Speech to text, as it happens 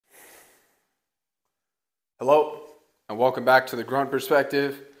Hello and welcome back to the Grunt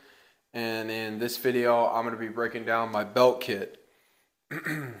Perspective, and in this video I'm going to be breaking down my belt kit.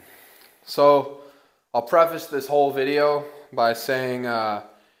 So I'll preface this whole video by saying I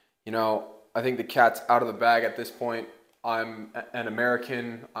think the cat's out of the bag at this point. I'm an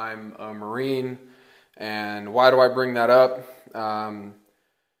American, I'm a Marine, and why do I bring that up?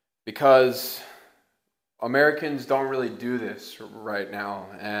 Because Americans don't really do this right now,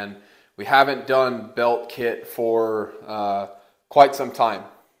 and we haven't done belt kit for quite some time.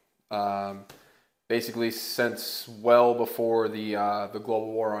 Basically since well before the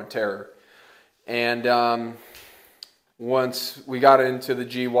global war on terror. And once we got into the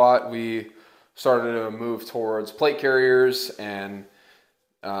GWAT, we started to move towards plate carriers, and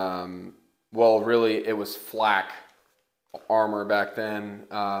well, really it was flak armor back then.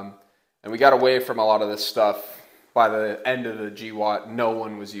 And we got away from a lot of this stuff. By the end of the GWAT, no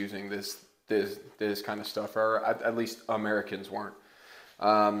one was using this kind of stuff, or at least Americans weren't.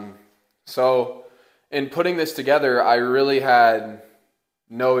 So in putting this together, I really had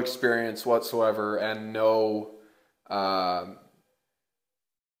no experience whatsoever and no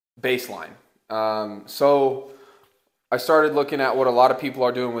baseline. So I started looking at what a lot of people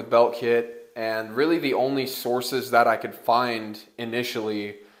are doing with belt kit, and really the only sources that I could find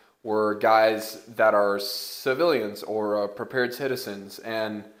initially were guys that are civilians or prepared citizens.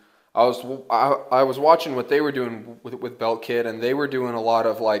 And I was watching what they were doing with belt kit, and they were doing a lot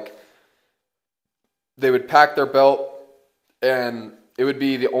of, like, they would pack their belt and it would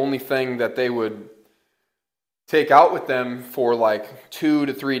be the only thing that they would take out with them for like 2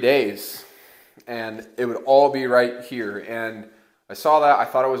 to 3 days, and it would all be right here. And I saw that, I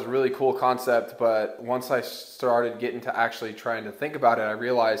thought it was a really cool concept, but once I started getting to actually trying to think about it, I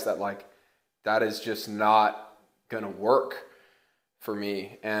realized that, like, that is just not gonna work for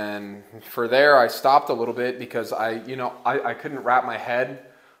me. And for there, I stopped a little bit because I couldn't wrap my head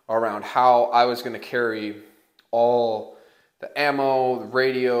around how I was gonna carry all the ammo, the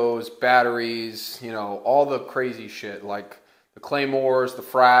radios, batteries, all the crazy shit, like the claymores, the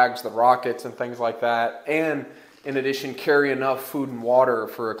frags, the rockets, and things like that. And in addition, carry enough food and water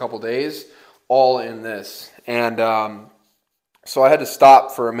for a couple days, all in this. And so I had to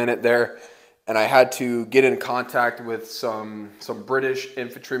stop for a minute there, and I had to get in contact with some British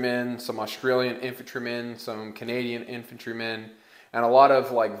infantrymen, some Australian infantrymen, some Canadian infantrymen, and a lot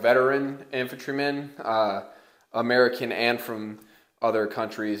of like veteran infantrymen, American and from other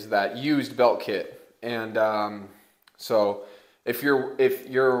countries, that used belt kit. And so if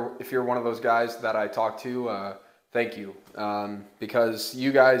you're one of those guys that I talked to, thank you, because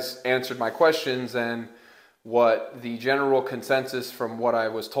you guys answered my questions. And what the general consensus from what I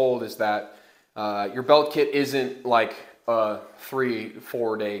was told is that your belt kit isn't like a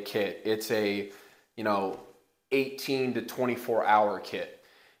 3-4 day kit. It's a 18 to 24 hour kit,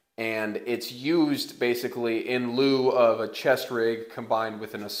 and it's used basically in lieu of a chest rig combined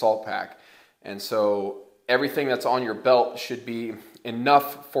with an assault pack. And so everything that's on your belt should be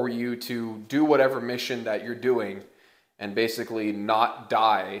enough for you to do whatever mission that you're doing and basically not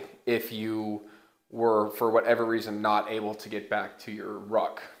die if you were, for whatever reason, not able to get back to your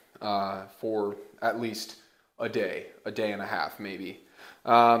ruck for at least a day and a half maybe.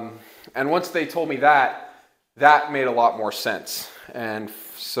 And once they told me that made a lot more sense. And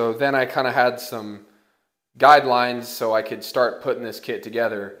so then I kind of had some guidelines so I could start putting this kit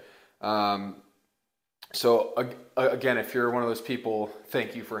together. So again, if you're one of those people,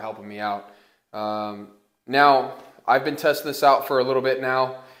 thank you for helping me out. Now, I've been testing this out for a little bit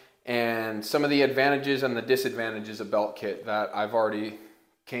now, and some of the advantages and the disadvantages of belt kit that I've already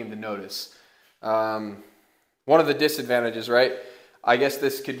came to notice. One of the disadvantages, right? I guess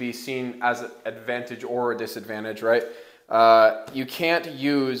this could be seen as an advantage or a disadvantage, right? You can't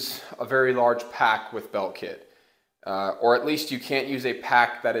use a very large pack with belt kit. Or at least you can't use a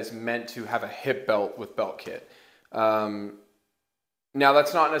pack that is meant to have a hip belt with belt kit. Now,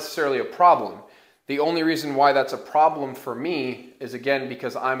 that's not necessarily a problem. The only reason why that's a problem for me is, again,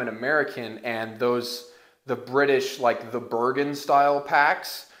 because I'm an American, and the British, like the Bergen style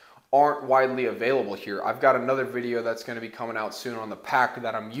packs, aren't widely available here. I've got another video that's going to be coming out soon on the pack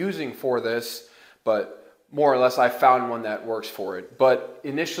that I'm using for this, but more or less I found one that works for it. But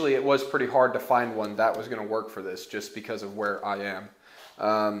initially it was pretty hard to find one that was going to work for this, just because of where I am.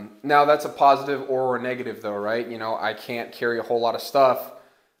 Now, that's a positive or a negative though, right? I can't carry a whole lot of stuff,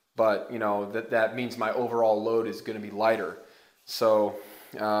 but that means my overall load is going to be lighter. So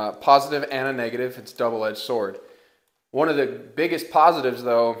positive and a negative, it's a double-edged sword. One of the biggest positives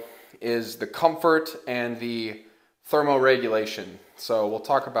though is the comfort and the thermoregulation. So we'll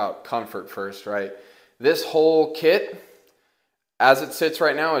talk about comfort first, right? This whole kit, as it sits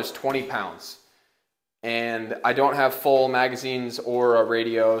right now, is 20 pounds. And I don't have full magazines or a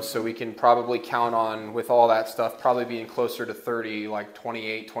radio, so we can probably count on, with all that stuff, probably being closer to 30, like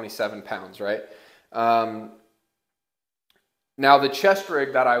 28, 27 pounds, right? Now the chest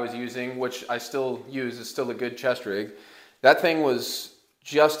rig that I was using, which I still use, is still a good chest rig. That thing was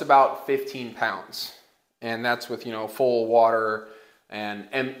just about 15 pounds. And that's with, you know, full water and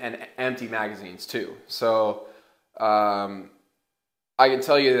empty magazines too. So I can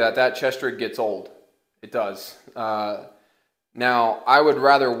tell you that that chest rig gets old. It does. Now, I would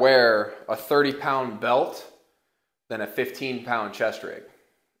rather wear a 30-pound belt than a 15-pound chest rig.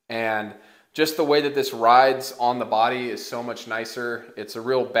 And just the way that this rides on the body is so much nicer. It's a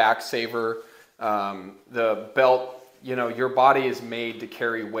real back saver. The belt, you know, your body is made to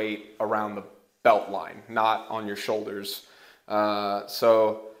carry weight around the belt line, not on your shoulders.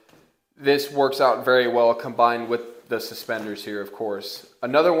 So this works out very well combined with the suspenders here, of course.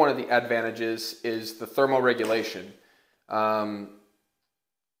 Another one of the advantages is the thermoregulation.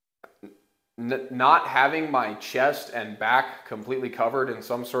 Not having my chest and back completely covered in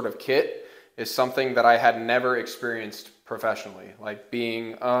some sort of kit is something that I had never experienced professionally. Like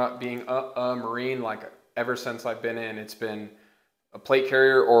being a Marine, like ever since I've been in, it's been a plate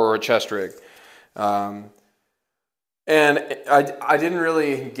carrier or a chest rig. And I didn't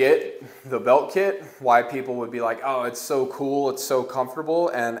really get the belt kit, why people would be like, oh, it's so cool, it's so comfortable.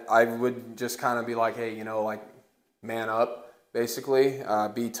 And I would just kind of be like, hey, you know, like man up, basically,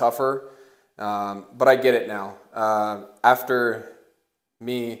 be tougher. But I get it now. After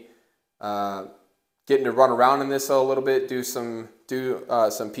me getting to run around in this a little bit, do some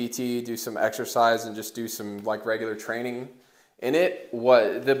PT, do some exercise, and just do some like regular training in it,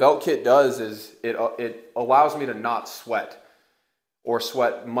 what the belt kit does is it allows me to not sweat, or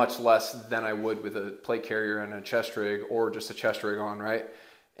sweat much less than I would with a plate carrier and a chest rig, or just a chest rig on, right?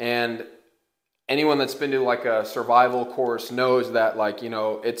 And anyone that's been to like a survival course knows that, like, you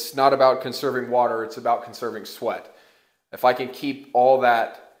know, it's not about conserving water, it's about conserving sweat. If I can keep all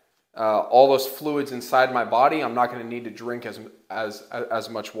that, all those fluids inside my body, I'm not going to need to drink as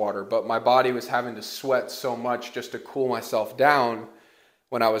much water. But my body was having to sweat so much just to cool myself down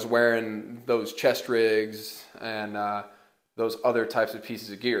when I was wearing those chest rigs and those other types of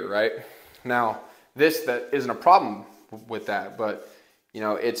pieces of gear, right? Now, that isn't a problem with that, but you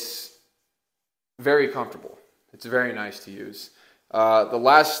know, it's very comfortable. It's very nice to use. The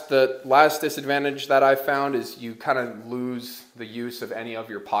last disadvantage that I found is you kind of lose the use of any of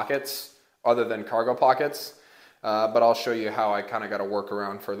your pockets other than cargo pockets. But I'll show you how I kind of got a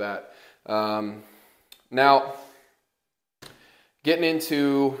workaround for that. Now, getting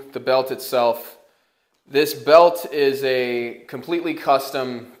into the belt itself, this belt is a completely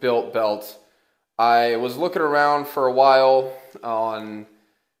custom built belt. I was looking around for a while on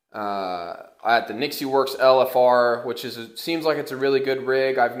at the Nixie Works LFR, which seems like it's a really good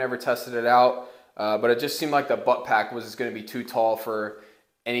rig. I've never tested it out, but it just seemed like the butt pack was going to be too tall for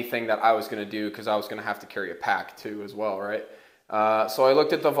anything that I was going to do, because I was going to have to carry a pack too as well, right? So I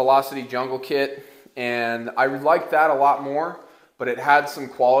looked at the Velocity Jungle Kit, and I liked that a lot more, but it had some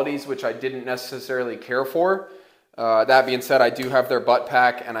qualities which I didn't necessarily care for. That being said, I do have their butt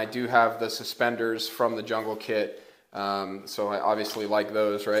pack, and I do have the suspenders from the Jungle Kit, so I obviously like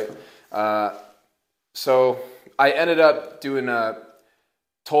those, right? So I ended up doing a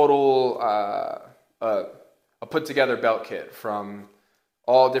total, a put together belt kit from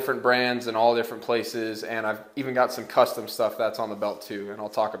all different brands and all different places, and I've even got some custom stuff that's on the belt too, and I'll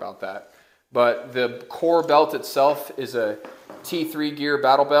talk about that. But the core belt itself is a T3 gear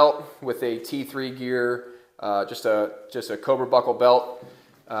battle belt with a T3 gear, just a Cobra buckle belt.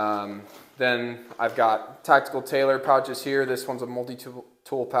 Then I've got tactical tailor pouches here. This one's a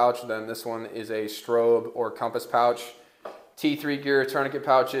multi-tool pouch. Then this one is a strobe or compass pouch. T3 gear tourniquet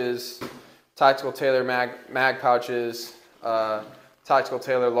pouches, tactical tailor mag pouches, tactical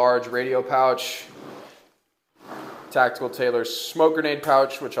tailor large radio pouch, tactical tailor smoke grenade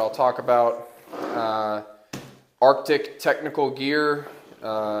pouch, which I'll talk about, Arctic technical gear,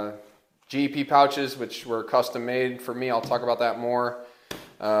 GP pouches, which were custom made for me. I'll talk about that more.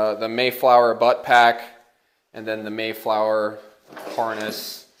 The Mayflower butt pack, and then the Mayflower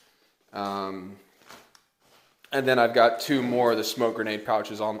harness. And then I've got two more of the smoke grenade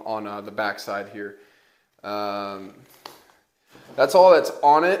pouches on the back side here. That's all that's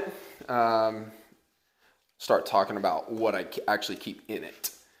on it. Start talking about what I actually keep in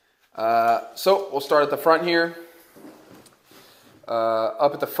it. So we'll start at the front here.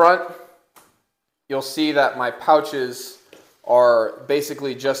 Up at the front, you'll see that my pouches are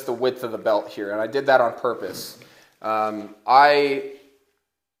basically just the width of the belt here, and I did that on purpose. I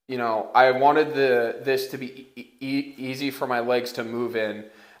wanted this to be easy for my legs to move in,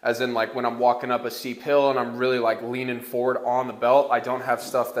 as in like when I'm walking up a steep hill and I'm really like leaning forward on the belt, I don't have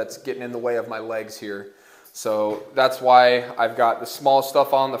stuff that's getting in the way of my legs here. So that's why I've got the small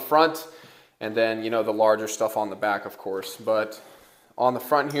stuff on the front and then, the larger stuff on the back, of course. But on the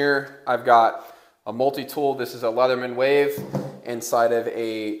front here, I've got a multi-tool. This is a Leatherman Wave inside of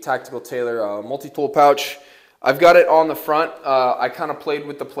a Tactical Tailor multi-tool pouch. I've got it on the front. I kind of played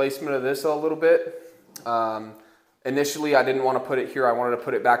with the placement of this a little bit. Initially, I didn't want to put it here. I wanted to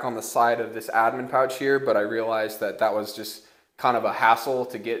put it back on the side of this admin pouch here, but I realized that that was just kind of a hassle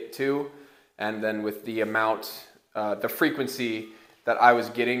to get to. And then with the amount, the frequency that I was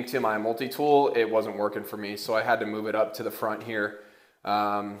getting to my multi-tool, it wasn't working for me. So I had to move it up to the front here.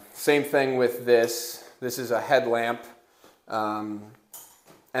 Same thing with this. This is a headlamp.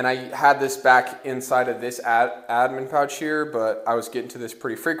 And I had this back inside of this admin pouch here, but I was getting to this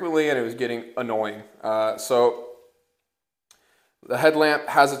pretty frequently and it was getting annoying. So the headlamp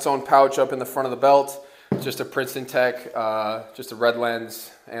has its own pouch up in the front of the belt, just a Princeton Tech, just a red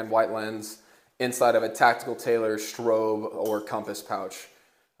lens and white lens inside of a Tactical Tailor strobe or compass pouch.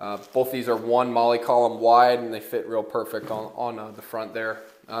 Both these are 1 MOLLE column wide and they fit real perfect on the front there.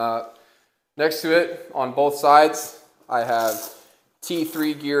 Next to it, on both sides, I have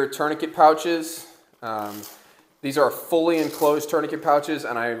T3 gear tourniquet pouches. These are fully enclosed tourniquet pouches,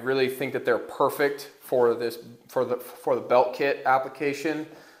 and I really think that they're perfect for the belt kit application.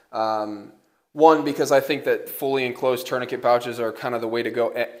 One, because I think that fully enclosed tourniquet pouches are kind of the way to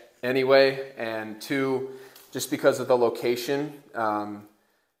go anyway, and two, just because of the location.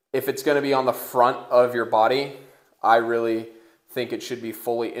 If it's going to be on the front of your body, I really think it should be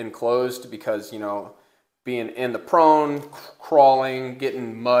fully enclosed because, being in the prone, crawling,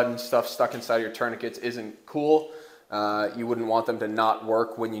 getting mud and stuff stuck inside your tourniquets isn't cool. You wouldn't want them to not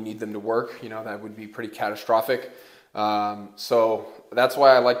work when you need them to work. That would be pretty catastrophic. So that's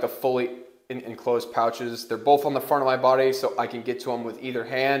why I like the fully enclosed pouches. They're both on the front of my body, so I can get to them with either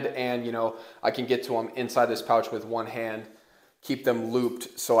hand, and I can get to them inside this pouch with one hand, keep them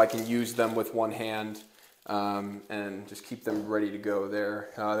looped so I can use them with one hand. And just keep them ready to go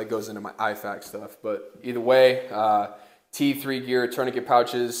there. That goes into my IFAC stuff. But either way, T3 gear tourniquet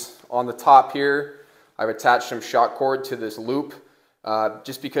pouches. On the top here, I've attached some shock cord to this loop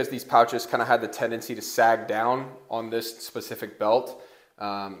just because these pouches kind of had the tendency to sag down on this specific belt.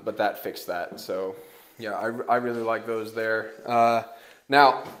 But that fixed that. So yeah, I really like those there.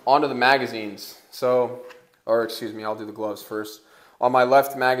 Now, onto the magazines. I'll do the gloves first. On my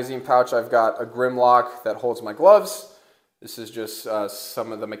left magazine pouch, I've got a Grimlock that holds my gloves. This is just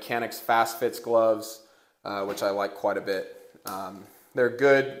some of the Mechanics Fast Fits gloves, which I like quite a bit. They're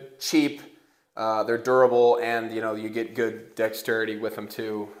good, cheap, they're durable, and you get good dexterity with them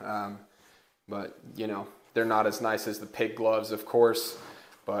too. But they're not as nice as the pig gloves, of course,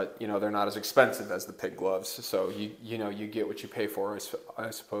 but they're not as expensive as the pig gloves. So you get what you pay for,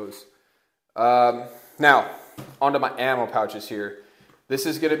 I suppose. Now, onto my ammo pouches here. This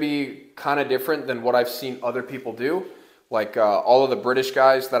is going to be kind of different than what I've seen other people do. Like all of the British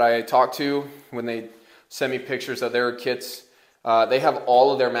guys that I talk to, when they send me pictures of their kits, they have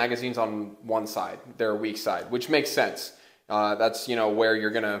all of their magazines on one side, their weak side, which makes sense. That's where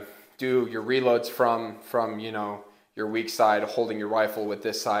you're going to do your reloads from your weak side, holding your rifle with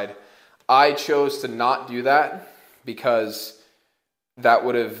this side. I chose to not do that because that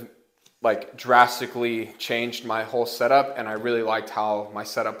would have drastically changed my whole setup, and I really liked how my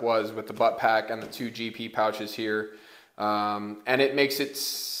setup was with the butt pack and the 2 GP pouches here. And it makes it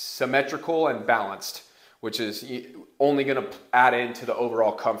symmetrical and balanced, which is only going to add into the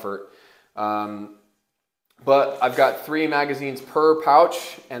overall comfort. But I've got 3 magazines per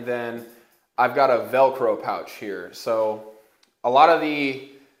pouch, and then I've got a Velcro pouch here. So a lot of the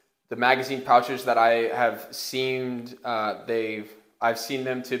magazine pouches that I have seen, I've seen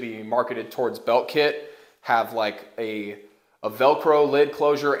them to be marketed towards belt kit, have like a Velcro lid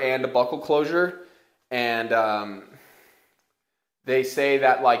closure and a buckle closure. And they say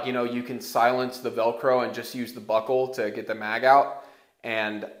that you can silence the Velcro and just use the buckle to get the mag out.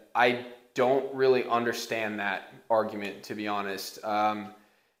 And I don't really understand that argument, to be honest.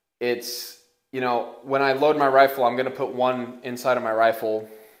 It's, when I load my rifle, I'm going to put one inside of my rifle,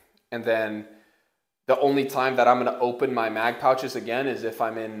 and then the only time that I'm going to open my mag pouches again is if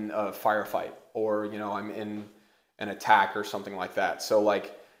I'm in a firefight or, I'm in an attack or something like that. So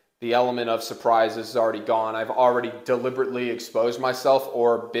the element of surprise is already gone. I've already deliberately exposed myself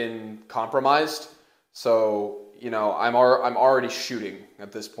or been compromised. So, you know, I'm already shooting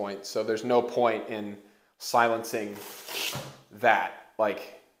at this point, so there's no point in silencing that.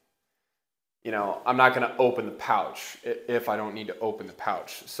 Like, you know, I'm not going to open the pouch if I don't need to open the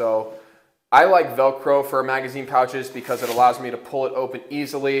pouch. So I like Velcro for magazine pouches because it allows me to pull it open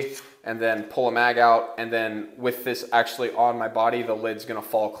easily and then pull a mag out, and then with this actually on my body, the lid's going to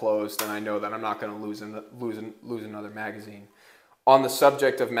fall closed, and I know that I'm not going to lose another magazine. On the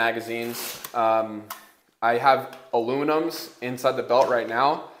subject of magazines, I have aluminums inside the belt right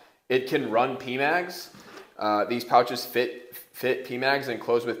now. It can run PMags. These pouches fit PMags and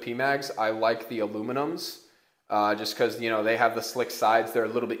close with PMags. I like the aluminums just because, you know, they have the slick sides. They're a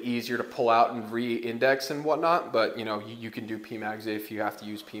little bit easier to pull out and re-index and whatnot, but you know, you can do PMags if you have to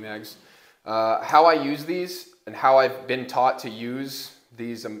use PMags. How I use these and how I've been taught to use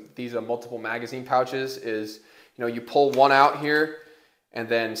these multiple magazine pouches is, you know, you pull one out here, and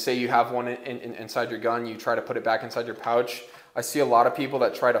then say you have one inside your gun, you try to put it back inside your pouch. I see a lot of people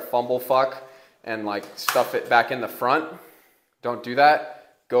that try to fumble fuck and like stuff it back in the front. Don't do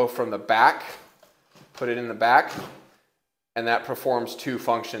that. Go from the back, put it in the back, and that performs two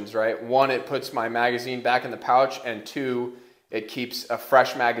functions, right? One, it puts my magazine back in the pouch, and two, it keeps a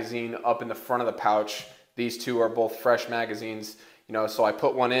fresh magazine up in the front of the pouch. These two are both fresh magazines, you know, so I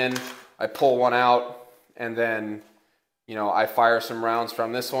put one in, I pull one out, and then, you know, I fire some rounds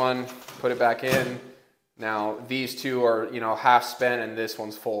from this one, put it back in. Now these two are, you know, half spent and this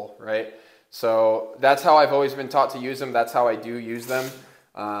one's full, right? So that's how I've always been taught to use them. That's how I do use them.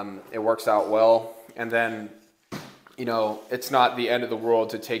 It works out well. And then, you know, it's not the end of the world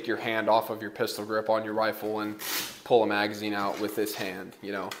to take your hand off of your pistol grip on your rifle and pull a magazine out with this hand,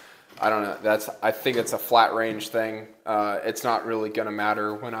 you know. I don't know. I think it's a flat range thing. It's not really gonna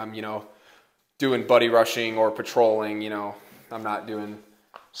matter when I'm, you know, doing buddy rushing or patrolling. You know, I'm not doing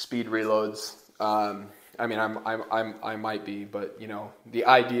speed reloads. I mean, I might be, but you know, the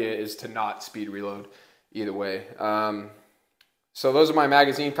idea is to not speed reload either way. So those are my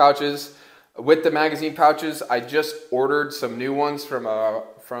magazine pouches. With the magazine pouches, I just ordered some new ones from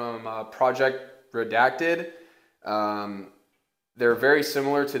Project Redacted. They're very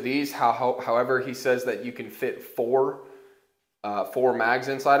similar to these. However, he says that you can fit four mags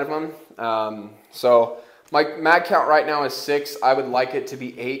inside of them. So my mag count right now is 6. I would like it to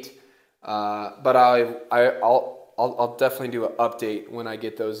be 8, but I'll definitely do an update when I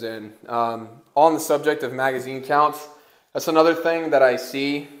get those in. On the subject of magazine counts, that's another thing that I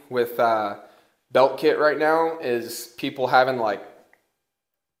see with belt kit right now is people having like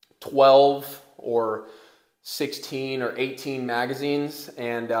 12 or 16 or 18 magazines,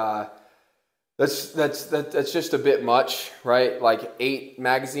 and that's just a bit much, right? Like 8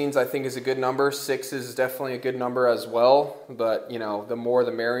 magazines I think is a good number. 6 is definitely a good number as well, but you know, the more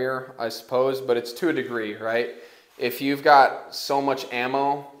the merrier, I suppose, but it's to a degree, right? If you've got so much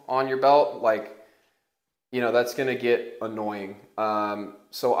ammo on your belt, like, you know, that's gonna get annoying.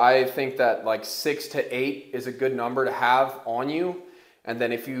 So I think that like 6 to 8 is a good number to have on you. And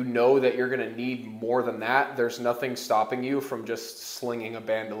then if you know that you're gonna need more than that, there's nothing stopping you from just slinging a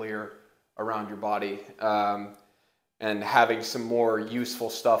bandolier around your body and having some more useful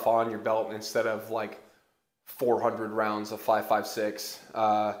stuff on your belt instead of like 400 rounds of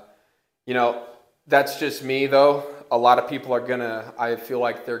 5.56. You know, that's just me though. A lot of people are gonna, I feel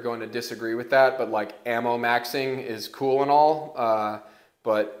like they're going to disagree with that, but like ammo maxing is cool and all,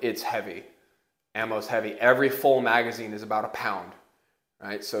 but it's heavy. Ammo's heavy. Every full magazine is about a pound,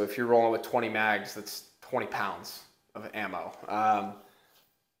 right? So if you're rolling with 20 mags, that's 20 pounds of ammo.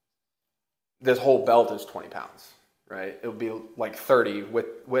 This whole belt is 20 pounds, right? It'll be like 30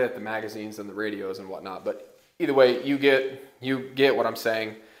 with the magazines and the radios and whatnot. But either way, you get what I'm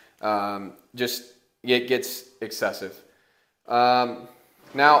saying. Just it gets excessive.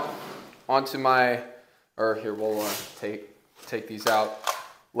 Now onto my, or here we'll take these out,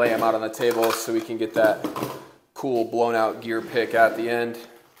 lay them out on the table so we can get that cool blown out gear pick at the end.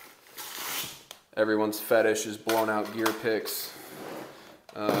 Everyone's fetish is blown out gear picks.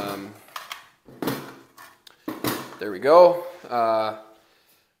 There we go.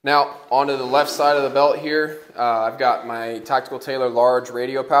 Now onto the left side of the belt here, I've got my Tactical Tailor large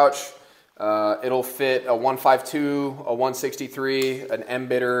radio pouch. It'll fit a 152, a 163, an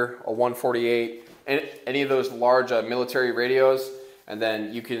M-bitter, a 148, and any of those large military radios. And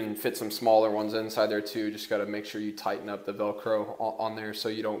then you can fit some smaller ones inside there too. Just got to make sure you tighten up the Velcro on there so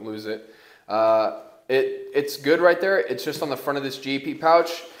you don't lose it. It's good right there. It's just on the front of this GP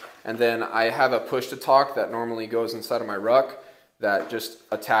pouch. And then I have a push-to-talk that normally goes inside of my ruck that just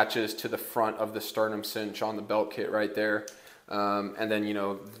attaches to the front of the sternum cinch on the belt kit right there. And then, you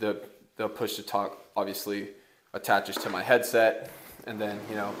know, the push-to-talk obviously attaches to my headset, and then,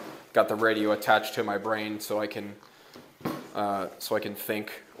 you know, got the radio attached to my brain so I can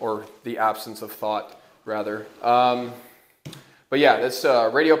think, or the absence of thought rather. But yeah, this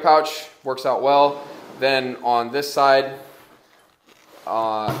radio pouch works out well. Then on this side,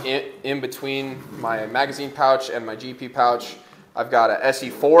 in between my magazine pouch and my GP pouch, I've got a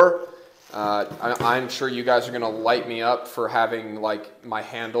SE4. I'm sure you guys are gonna light me up for having like my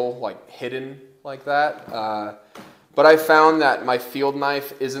handle like hidden like that. But I found that my field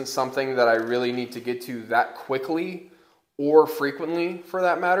knife isn't something that I really need to get to that quickly or frequently for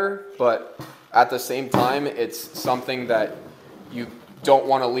that matter. But at the same time, it's something that you don't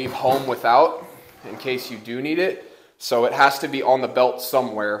want to leave home without in case you do need it. So it has to be on the belt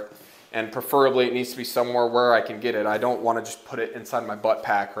somewhere, and preferably it needs to be somewhere where I can get it. I don't want to just put it inside my butt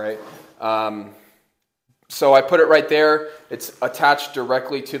pack, right? So I put it right there. It's attached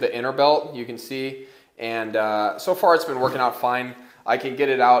directly to the inner belt, you can see. And so far it's been working out fine. I can get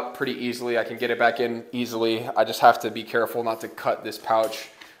it out pretty easily. I can get it back in easily. I just have to be careful not to cut this pouch.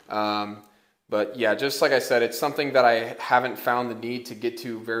 But yeah, just like I said, it's something that I haven't found the need to get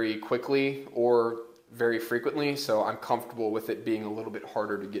to very quickly or very frequently. So I'm comfortable with it being a little bit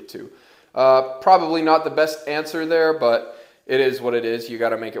harder to get to. Probably not the best answer there, but it is what it is. You got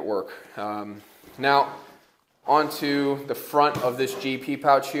to make it work. Now, onto the front of this GP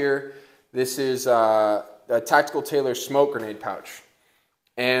pouch here. This is a Tactical Tailor smoke grenade pouch.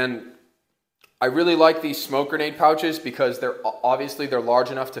 And I really like these smoke grenade pouches because they're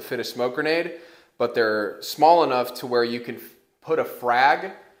large enough to fit a smoke grenade, but they're small enough to where you can put a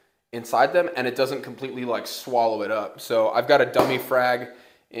frag inside them and it doesn't completely like swallow it up. So I've got a dummy frag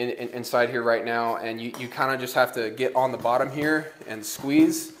inside here right now, and you kind of just have to get on the bottom here and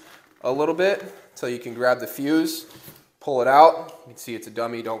squeeze a little bit so you can grab the fuse, pull it out. You can see it's a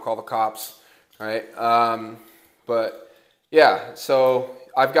dummy, don't call the cops, right? But yeah, so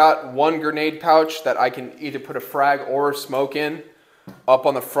I've got one grenade pouch that I can either put a frag or smoke in up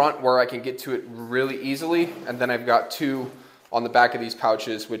on the front where I can get to it really easily, and then I've got two on the back of these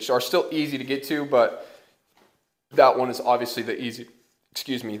pouches, which are still easy to get to, but that one is obviously the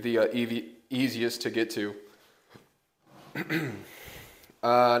easiest to get to.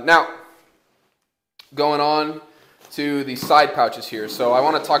 Now, going on to the side pouches here. So I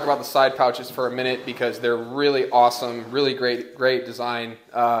want to talk about the side pouches for a minute because they're really awesome, really great design.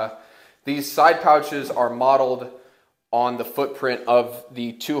 These side pouches are modeled on the footprint of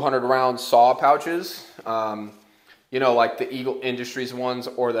the 200 round saw pouches. You know, like the Eagle Industries ones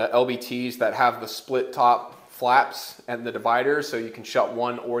or the LBTs that have the split top flaps and the dividers, so you can shut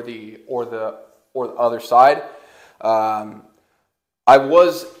one or the other side. I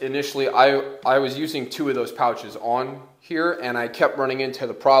was using two of those pouches on here, and I kept running into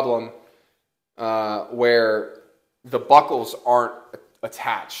the problem where the buckles aren't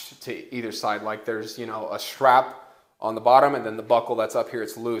attached to either side. Like there's, you know, a strap on the bottom, and then the buckle that's up here,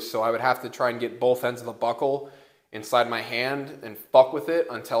 it's loose. So I would have to try and get both ends of the buckle inside my hand and fuck with it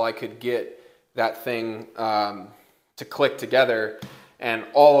until I could get that thing to click together. And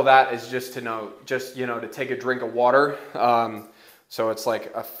all of that is just to take a drink of water. So it's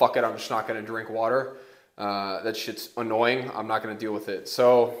like, fuck it, I'm just not gonna drink water. That shit's annoying, I'm not gonna deal with it.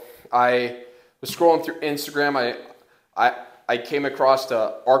 So I was scrolling through Instagram, I came across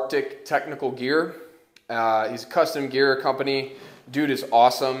Arctic Technical Gear. He's a custom gear company. Dude is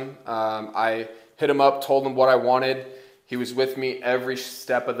awesome. I hit him up, told him what I wanted. He was with me every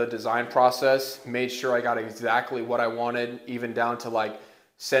step of the design process, made sure I got exactly what I wanted, even down to like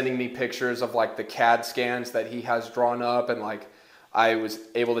sending me pictures of like the CAD scans that he has drawn up, and like I was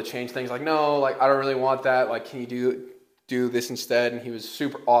able to change things like, no, like I don't really want that, like can you do this instead? And he was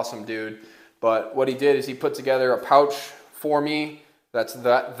super awesome, dude. But what he did is he put together a pouch for me that's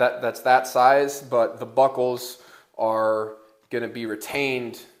that size, but the buckles are gonna be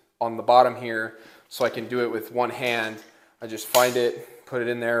retained on the bottom here, so I can do it with one hand. I just find it, put it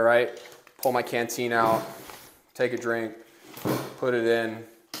in there, right? Pull my canteen out, take a drink, put it in,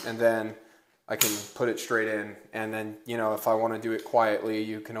 and then I can put it straight in. And then, you know, if I want to do it quietly,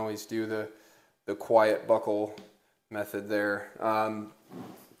 you can always do the quiet buckle method there.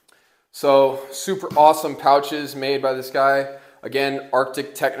 So super awesome pouches made by this guy. Again,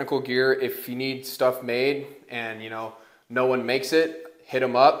 Arctic Technical Gear. If you need stuff made and, you know, no one makes it, hit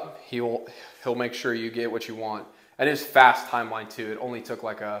him up. He'll make sure you get what you want. And his fast timeline too. It only took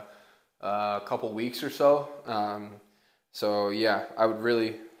like a couple weeks or so. So yeah, I would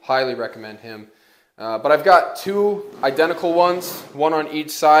really highly recommend him. But I've got two identical ones, one on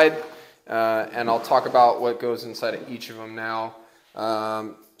each side, and I'll talk about what goes inside of each of them now.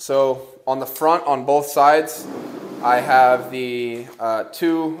 So on the front, on both sides, I have the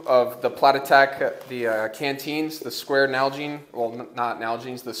two of the Platatec, the canteens, the square Nalgene, well, not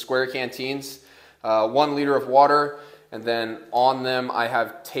Nalgenes, the square canteens, 1 liter of water, and then on them I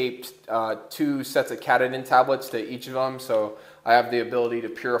have taped 2 sets of Catadin tablets to each of them, so I have the ability to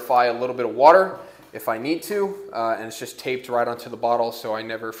purify a little bit of water if I need to, and it's just taped right onto the bottle, so I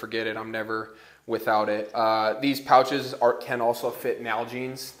never forget it. I'm never without it. These pouches can also fit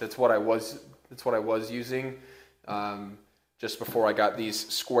Nalgenes. That's what I was using just before I got these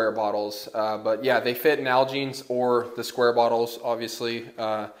square bottles. But yeah, they fit Nalgenes or the square bottles, obviously.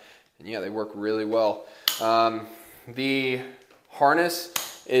 And yeah, they work really well. The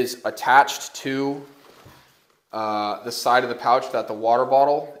harness is attached to the side of the pouch that the water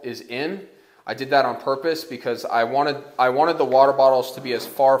bottle is in. I did that on purpose because I wanted the water bottles to be as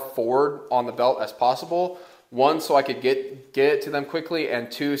far forward on the belt as possible. 1, so I could get it to them quickly,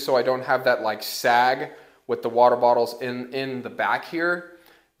 and 2, so I don't have that like sag with the water bottles in the back here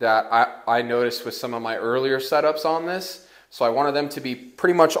that I noticed with some of my earlier setups on this. So I wanted them to be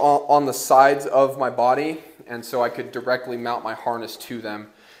pretty much on the sides of my body, and so I could directly mount my harness to them,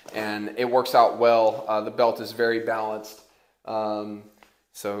 and it works out well. The belt is very balanced.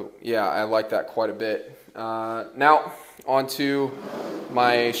 So yeah, I like that quite a bit. Now onto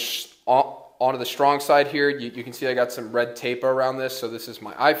onto the strong side here. You can see I got some red tape around this. So this is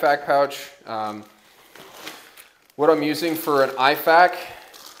my IFAK pouch. What I'm using for an IFAK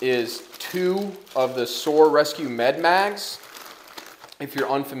is 2 of the SOAR Rescue Med Mags. If you're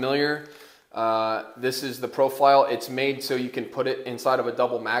unfamiliar, this is the profile. It's made so you can put it inside of a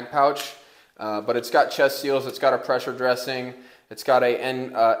double mag pouch, but it's got chest seals, it's got a pressure dressing, it's got a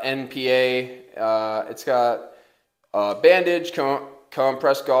NPA, it's got a bandage,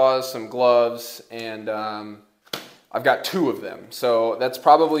 compressed gauze, some gloves, and I've got 2 of them. So that's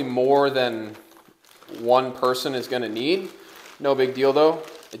probably more than one person is going to need. No big deal though.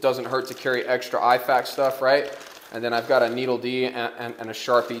 It doesn't hurt to carry extra IFAK stuff, right? And then I've got a needle D and a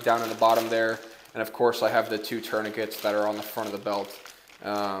Sharpie down in the bottom there. And of course I have the 2 tourniquets that are on the front of the belt.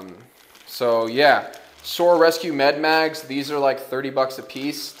 So yeah, SOAR Rescue Med Mags, these are like 30 bucks a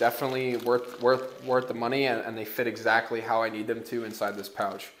piece. Definitely worth the money, and they fit exactly how I need them to inside this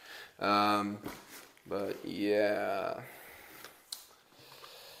pouch. But yeah.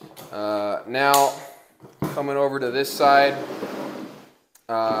 Now coming over to this side,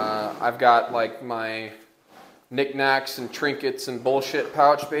 I've got like my knickknacks and trinkets and bullshit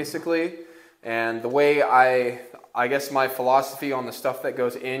pouch basically. And the way I guess my philosophy on the stuff that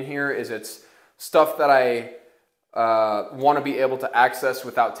goes in here is it's stuff that I want to be able to access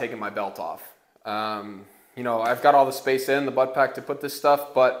without taking my belt off. You know, I've got all the space in the butt pack to put this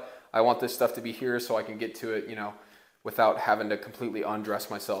stuff, but I want this stuff to be here so I can get to it, you know, without having to completely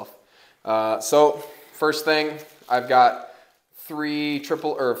undress myself. So first thing, I've got 4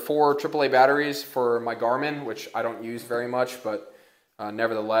 AAA batteries for my Garmin, which I don't use very much, but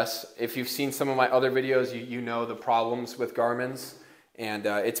nevertheless, if you've seen some of my other videos, you know the problems with Garmin's, and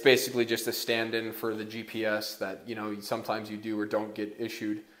it's basically just a stand-in for the GPS that, you know, sometimes you do or don't get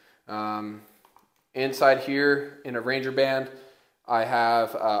issued. Inside here in a Ranger band, I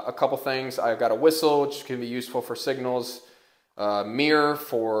have a couple things. I've got a whistle, which can be useful for signals, mirror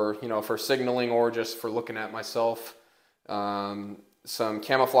for, you know, for signaling or just for looking at myself, some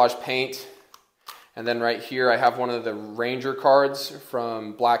camouflage paint, and then right here I have one of the Ranger cards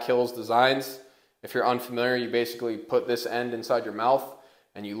from Black Hills Designs. If you're unfamiliar, you basically put this end inside your mouth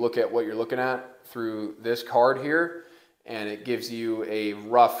and you look at what you're looking at through this card here, and it gives you a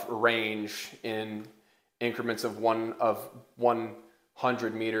rough range in increments of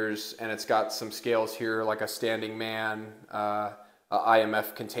 100 meters, and it's got some scales here like a standing man, a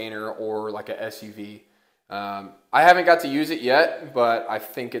IMF container, or like a SUV. I haven't got to use it yet, but I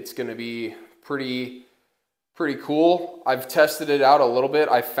think it's going to be pretty cool. I've tested it out a little bit.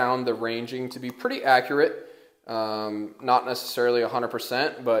 I found the ranging to be pretty accurate. Not necessarily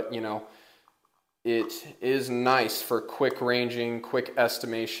 100%, but you know, it is nice for quick ranging, quick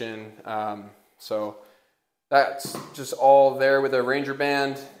estimation. So that's just all there with a Ranger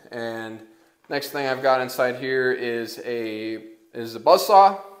band. And next thing I've got inside here is a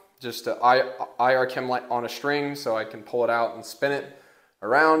buzzsaw, just an IR chem light on a string so I can pull it out and spin it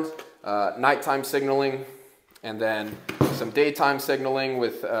around. Nighttime signaling, and then some daytime signaling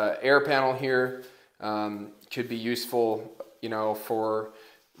with air panel here. Could be useful, you know, for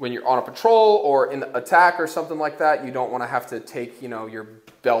when you're on a patrol or in attack or something like that. You don't want to have to take, you know, your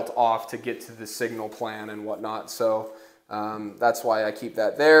belt off to get to the signal plan and whatnot. So that's why I keep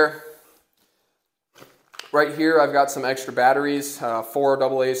that there. Right here, I've got some extra batteries, 4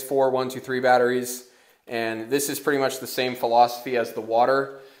 AA's, 4 1, 2, 3 batteries. And this is pretty much the same philosophy as the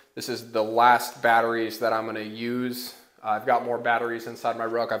water. This is the last batteries that I'm going to use. I've got more batteries inside my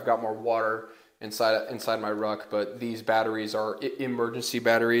ruck. I've got more water inside my ruck, but these batteries are emergency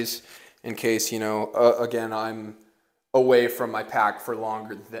batteries in case, you know, again, I'm away from my pack for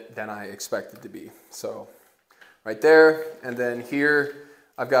longer than I expected to be. So right there, and then here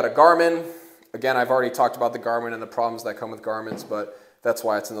I've got a Garmin. Again, I've already talked about the Garmin and the problems that come with Garmins, but that's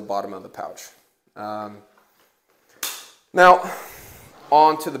why it's in the bottom of the pouch. Now,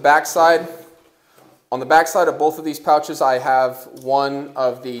 on to the back side. On the back side of both of these pouches, I have one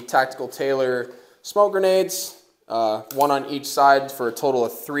of the Tactical Tailor smoke grenades, one on each side for a total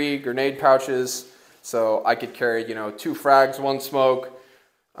of 3 grenade pouches. So I could carry, you know, 2 frags, 1 smoke,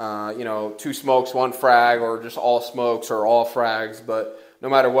 you know, 2 smokes, 1 frag, or just all smokes or all frags. But no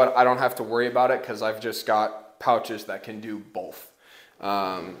matter what, I don't have to worry about it because I've just got pouches that can do both.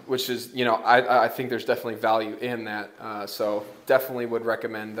 Which is, you know, I think there's definitely value in that. So definitely would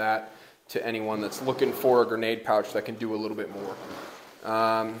recommend that to anyone that's looking for a grenade pouch that can do a little bit more.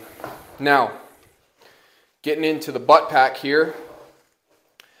 Now, getting into the butt pack here.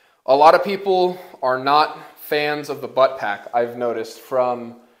 A lot of people are not fans of the butt pack, I've noticed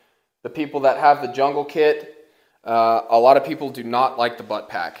from the people that have the jungle kit. A lot of people do not like the butt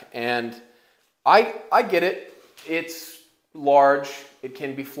pack, and I get it. It's large, it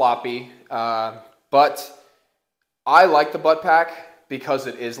can be floppy, but I like the butt pack because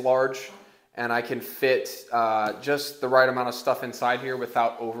it is large and I can fit just the right amount of stuff inside here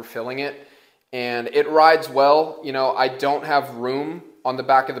without overfilling it, and it rides well. You know, I don't have room on the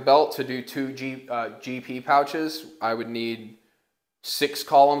back of the belt to do 2 GP pouches. I would need 6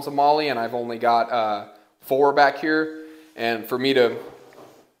 columns of MOLLE, and I've only got 4 back here, and for me to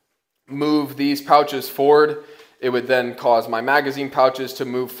move these pouches forward, it would then cause my magazine pouches to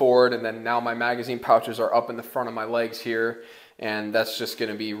move forward, and then now my magazine pouches are up in the front of my legs here, and that's just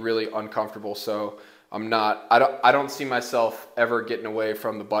going to be really uncomfortable. So I don't see myself ever getting away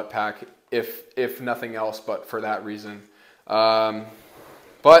from the butt pack, if nothing else but for that reason.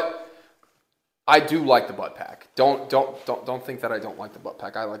 But I do like the butt pack. Don't think that I don't like the butt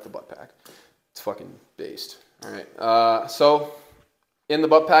pack. I like the butt pack. It's fucking based. All right. So in the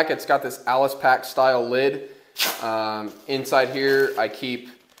butt pack, it's got this Alice pack style lid. Inside here, I keep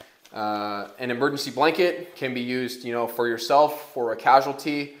an emergency blanket. Can be used, you know, for yourself, for a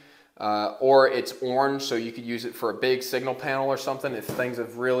casualty, or it's orange, so you could use it for a big signal panel or something if things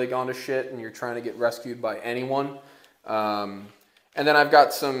have really gone to shit and you're trying to get rescued by anyone. And then I've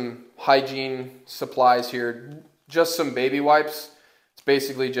got some hygiene supplies here, just some baby wipes. It's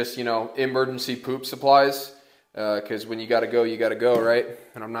basically just, you know, emergency poop supplies, because when you gotta go, right?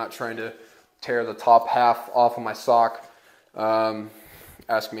 And I'm not trying to tear the top half off of my sock.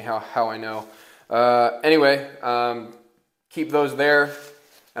 Ask me how I know. Anyway, keep those there,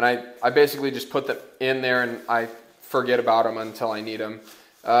 and I basically just put them in there and I forget about them until I need them.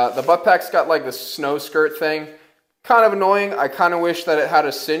 The butt pack's got like the snow skirt thing. Kind of annoying. I kind of wish that it had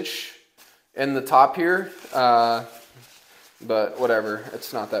a cinch in the top here, but whatever.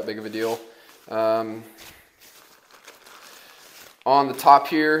 It's not that big of a deal. On the top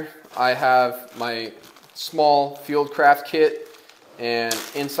here, I have my small Fieldcraft kit, and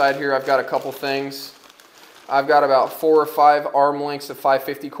inside here I've got a couple things. I've got about 4 or 5 arm lengths of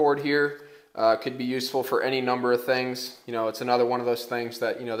 550 cord here. Could be useful for any number of things. You know, it's another one of those things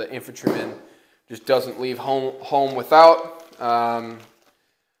that, you know, the infantryman just doesn't leave home without.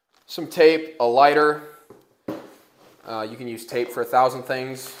 Some tape, a lighter. You can use tape for 1,000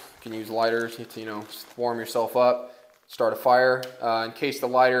 things. You can use lighters to, you know, warm yourself up, start a fire. In case the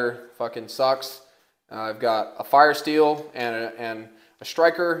lighter fucking sucks, I've got a fire steel and a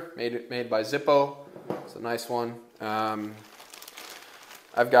striker made by Zippo. It's a nice one. I've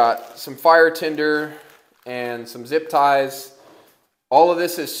got some fire tinder and some zip ties. All of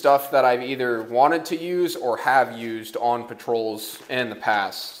this is stuff that I've either wanted to use or have used on patrols in the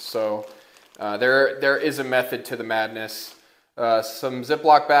past. So there is a method to the madness. Some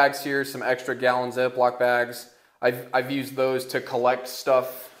Ziploc bags here, some extra gallon Ziploc bags. I've used those to collect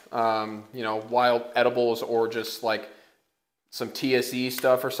stuff, you know, wild edibles or just like some TSE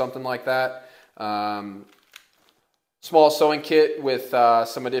stuff or something like that. Small sewing kit with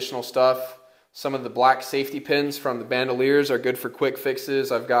some additional stuff. Some of the black safety pins from the bandoliers are good for quick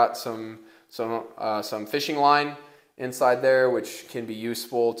fixes. I've got some fishing line inside there, which can be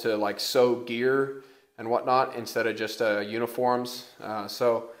useful to like sew gear and whatnot instead of just uniforms.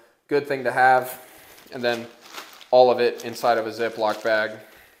 So good thing to have. And then all of it inside of a Ziploc bag.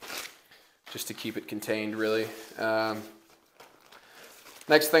 just to keep it contained, really.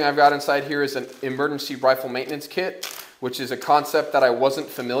 Next thing I've got inside here is an emergency rifle maintenance kit, which is a concept that I wasn't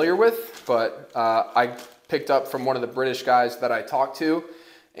familiar with, but I picked up from one of the British guys that I talked to,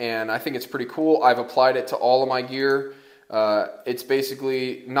 and I think it's pretty cool. I've applied it to all of my gear. It's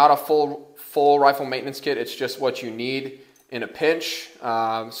basically not a full rifle maintenance kit. It's just what you need in a pinch.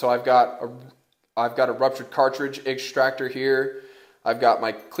 So I've got a ruptured cartridge extractor here. I've got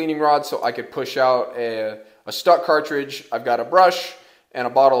my cleaning rod so I could push out a stuck cartridge. I've got a brush and a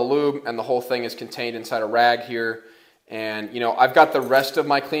bottle of lube, and the whole thing is contained inside a rag here. And, you know, I've got the rest of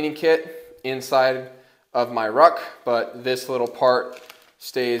my cleaning kit inside of my ruck, but this little part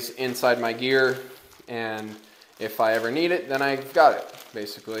stays inside my gear, and if I ever need it, then I've got it,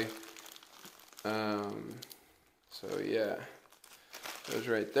 basically. So yeah, goes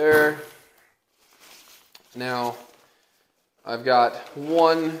right there. Now, I've got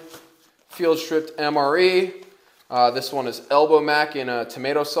one field stripped MRE. This one is Elbow Mac in a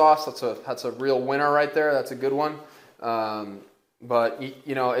tomato sauce. That's a real winner right there. That's a good one. But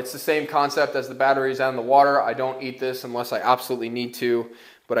you know, it's the same concept as the batteries out in the water. I don't eat this unless I absolutely need to,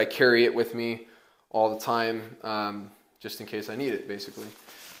 but I carry it with me all the time, just in case I need it, basically.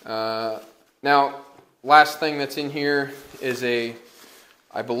 Now, last thing that's in here is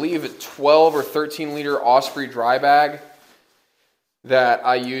I believe a 12 or 13 liter Osprey dry bag that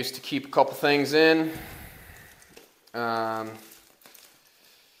I use to keep a couple things in.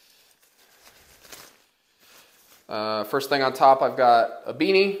 First thing on top, I've got a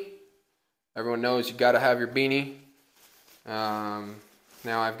beanie. Everyone knows you got to have your beanie. Now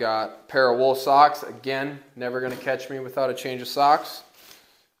I've got a pair of wool socks. Again, never going to catch me without a change of socks.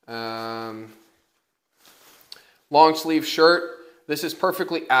 Long sleeve shirt. This is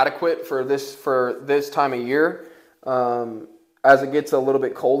perfectly adequate for this time of year. As it gets a little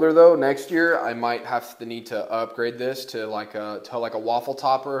bit colder, though, next year I might have the need to upgrade this to like a waffle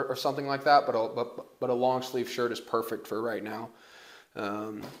top or something like that. But a long sleeve shirt is perfect for right now.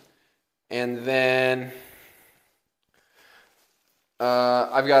 And then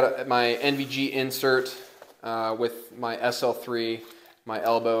I've got my NVG insert with my SL3, my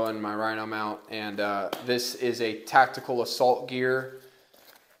elbow, and my rhino mount. And this is a tactical assault gear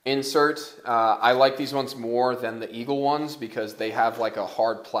insert. I like these ones more than the Eagle ones because they have like a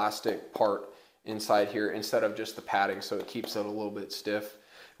hard plastic part inside here instead of just the padding, so it keeps it a little bit stiff,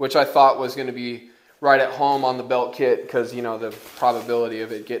 which I thought was going to be right at home on the belt kit because, you know, the probability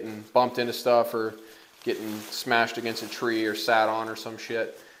of it getting bumped into stuff or getting smashed against a tree or sat on or some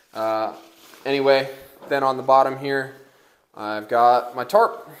shit. Anyway, then on the bottom here, I've got my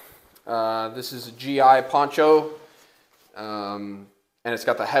tarp. This is a GI poncho. And it's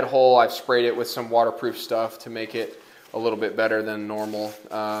got the head hole. I've sprayed it with some waterproof stuff to make it a little bit better than normal.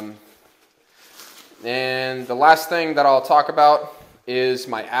 And the last thing that I'll talk about is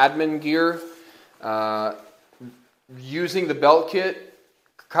my admin gear. Using the belt kit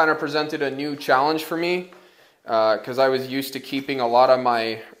kind of presented a new challenge for me because I was used to keeping a lot of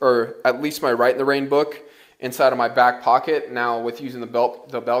my, or at least my Right in the Rain book, inside of my back pocket. Now with using the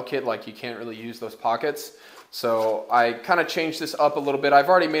belt kit, like, you can't really use those pockets. So I kind of changed this up a little bit. I've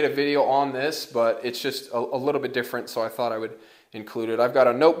already made a video on this, but it's just a little bit different, so I thought I would include it. I've got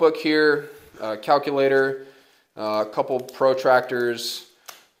a notebook here, a calculator, a couple protractors,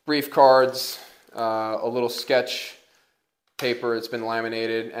 brief cards, a little sketch paper that's been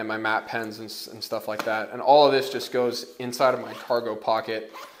laminated, and my matte pens and stuff like that. And all of this just goes inside of my cargo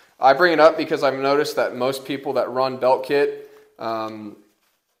pocket. I bring it up because I've noticed that most people that run belt kit,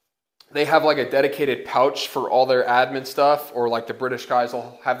 they have like a dedicated pouch for all their admin stuff, or like the British guys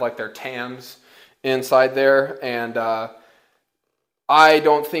will have like their TAMs inside there. And I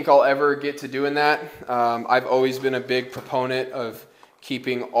don't think I'll ever get to doing that. I've always been a big proponent of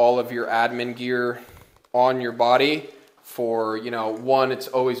keeping all of your admin gear on your body for, you know, one, it's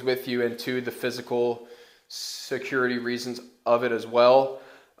always with you, and two, the physical security reasons of it as well.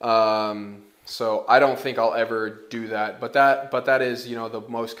 So I don't think I'll ever do that, but that is, you know, the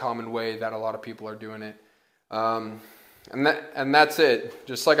most common way that a lot of people are doing it. And that's it.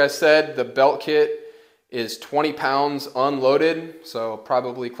 Just like I said, the belt kit is 20 pounds unloaded, so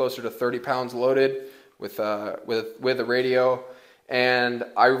probably closer to 30 pounds loaded with a radio. And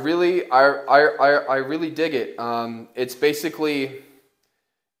I really dig it. It's basically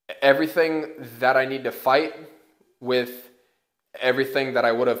everything that I need to fight with everything that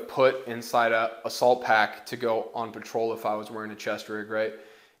I would have put inside a assault pack to go on patrol if I was wearing a chest rig, right?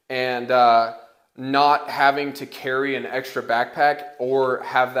 And not having to carry an extra backpack or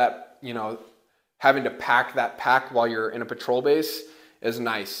have that, you know, having to pack that pack while you're in a patrol base is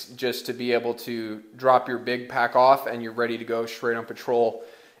nice, just to be able to drop your big pack off and you're ready to go straight on patrol.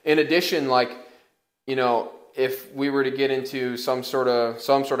 In addition, like, you know, if we were to get into some sort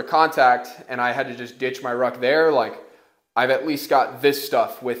of contact and I had to just ditch my ruck there, like, I've at least got this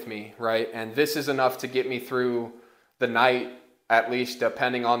stuff with me, right? And this is enough to get me through the night, at least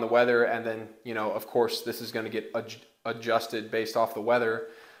depending on the weather. And then, you know, of course, this is going to get adjusted based off the weather.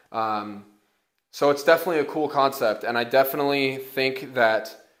 So it's definitely a cool concept. And I definitely think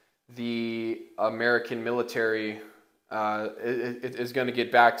that the American military is going to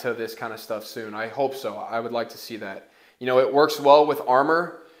get back to this kind of stuff soon. I hope so. I would like to see that. You know, it works well with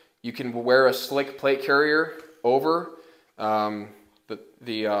armor. You can wear a slick plate carrier over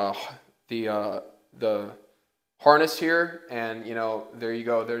the harness here, and you know, there you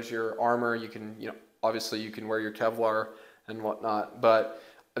go. There's your armor. You can, you know, obviously you can wear your Kevlar and whatnot, but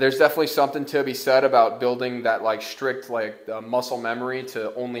there's definitely something to be said about building that like strict like muscle memory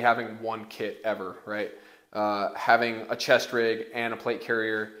to only having one kit ever, right? Having a chest rig and a plate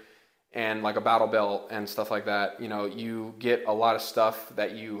carrier and like a battle belt and stuff like that, you know, you get a lot of stuff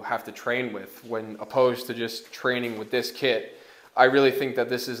that you have to train with when opposed to just training with this kit. I really think that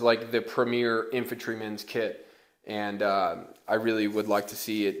this is like the premier infantryman's kit, and I really would like to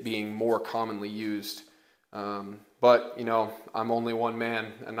see it being more commonly used. But you know, I'm only one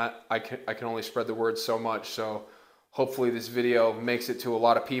man, and I can only spread the word so much. So hopefully this video makes it to a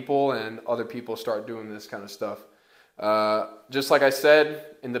lot of people and other people start doing this kind of stuff. Just like I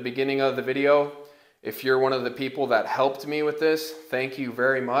said in the beginning of the video, if you're one of the people that helped me with this, thank you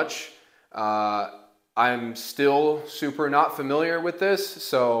very much. I'm still super not familiar with this,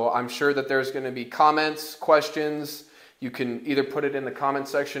 so I'm sure that there's going to be comments, questions. You can either put it in the comment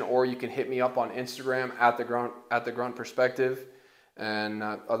section or you can hit me up on Instagram at the Grunt Perspective. And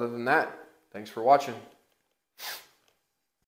other than that, thanks for watching.